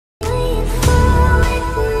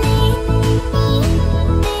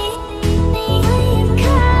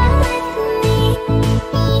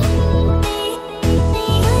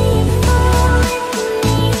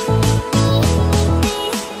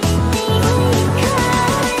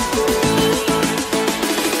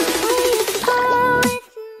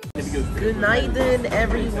Nighten,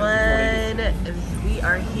 everyone. We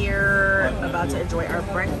are here about to enjoy our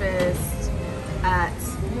breakfast at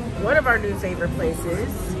one of our new favorite places,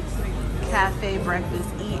 Cafe Breakfast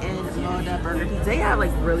Eatin' Moda Burger Pizza. They have like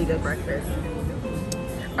really good breakfast.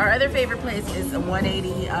 Our other favorite place is a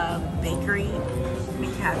 180 Bakery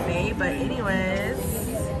Cafe, but anyways.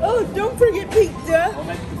 Oh, don't forget pizza.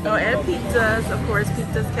 Oh, and pizzas, of course,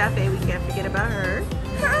 Pizza's Cafe. We can't forget about her.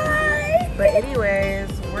 Hi. But anyways,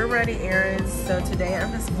 we're running errands. So today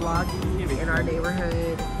I'm just vlogging in our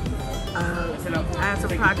neighborhood. I have some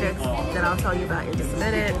projects that I'll tell you about in just a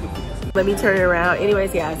minute. Let me turn it around.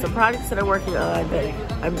 Anyways, yeah, some projects that I'm working on, but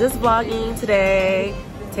I'm just vlogging today,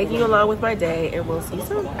 taking you along with my day, and we'll see you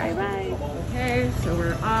soon. Bye bye. Okay, so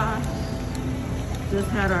we're off. Just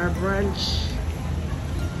had our brunch,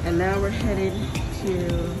 and now we're headed to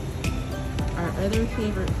our other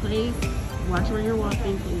favorite place. Watch where you're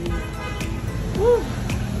walking, please. Woo,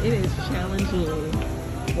 it is challenging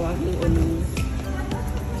walking in these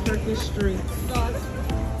Turkish streets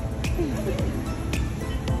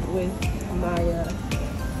with Maya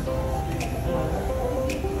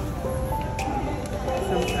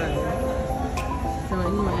sometimes. So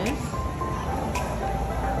anyways,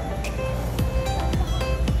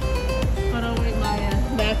 hold on, wait, Maya.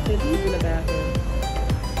 Max is in the bathroom.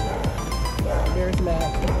 There's Max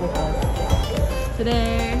with us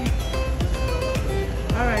today.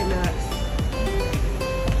 All right, Max.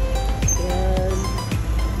 And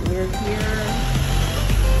we're here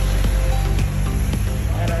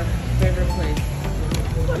at our favorite place.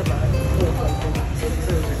 What about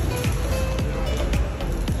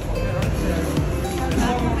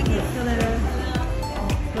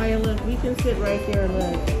Maya, look, we can sit right there and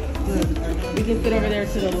look. We can sit over there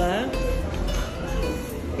to the left.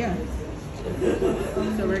 Yeah.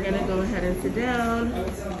 So we're gonna go ahead and sit down.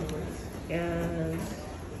 And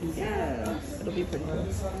yeah, it'll be pretty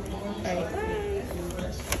nice. Alright, bye.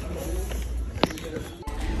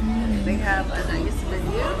 They have a nice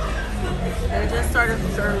menu. They just started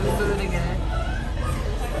serving food again.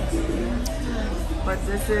 But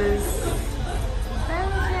this is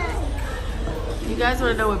Bojack. You guys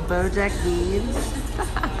want to know what Bojack means?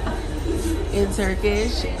 In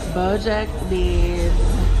Turkish, Bojack means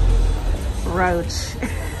roach.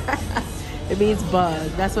 It means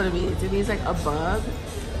bug. That's what it means. It means like a bug,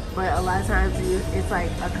 but a lot of times it's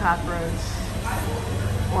like a cockroach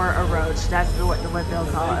or a roach. That's what they'll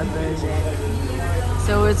call a Bojack.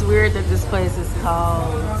 So it's weird that this place is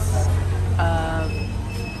called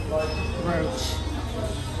Roach.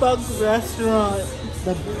 Bug restaurant.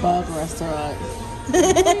 The Bug Restaurant.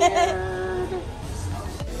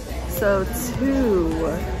 So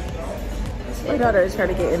my daughter is trying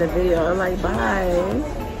to get in a video. I'm like, bye.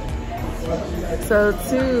 So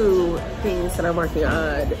two things that I'm working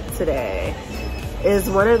on today is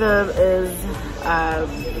one of them is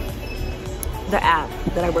the app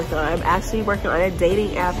that I'm working on. I'm actually working on a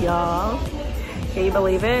dating app, y'all. Can you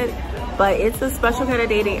believe it? But it's a special kind of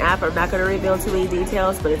dating app. I'm not going to reveal too many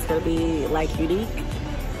details, but it's going to be like unique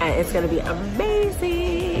and it's going to be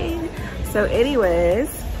amazing. So anyways,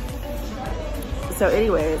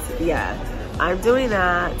 yeah, I'm doing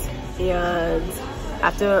that, and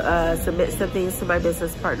I have to submit some things to my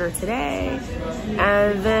business partner today,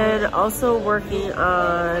 and then also working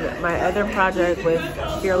on my other project with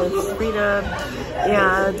Fearless Freedom,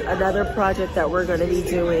 and another project that we're going to be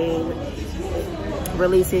doing,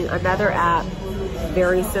 releasing another app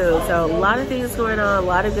very soon. So a lot of things going on, a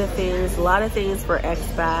lot of good things, a lot of things for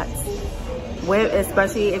expats.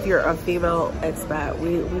 Especially if you're a female expat,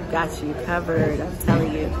 we've got you covered, I'm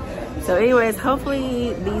telling you. So anyways,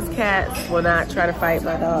 hopefully these cats will not try to fight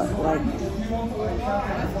my dog. Like,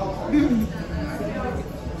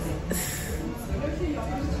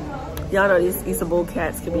 y'all know these Istanbul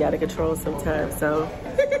cats can be out of control sometimes, so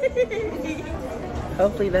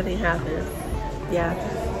hopefully nothing happens. Yeah,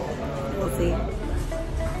 we'll see.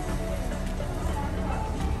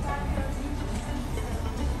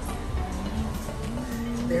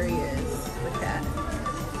 There he is, the cat.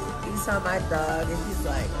 He saw my dog and he's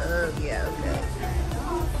like, yeah, okay.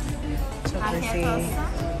 Chocolate.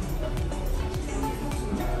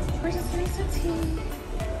 We're just getting some tea.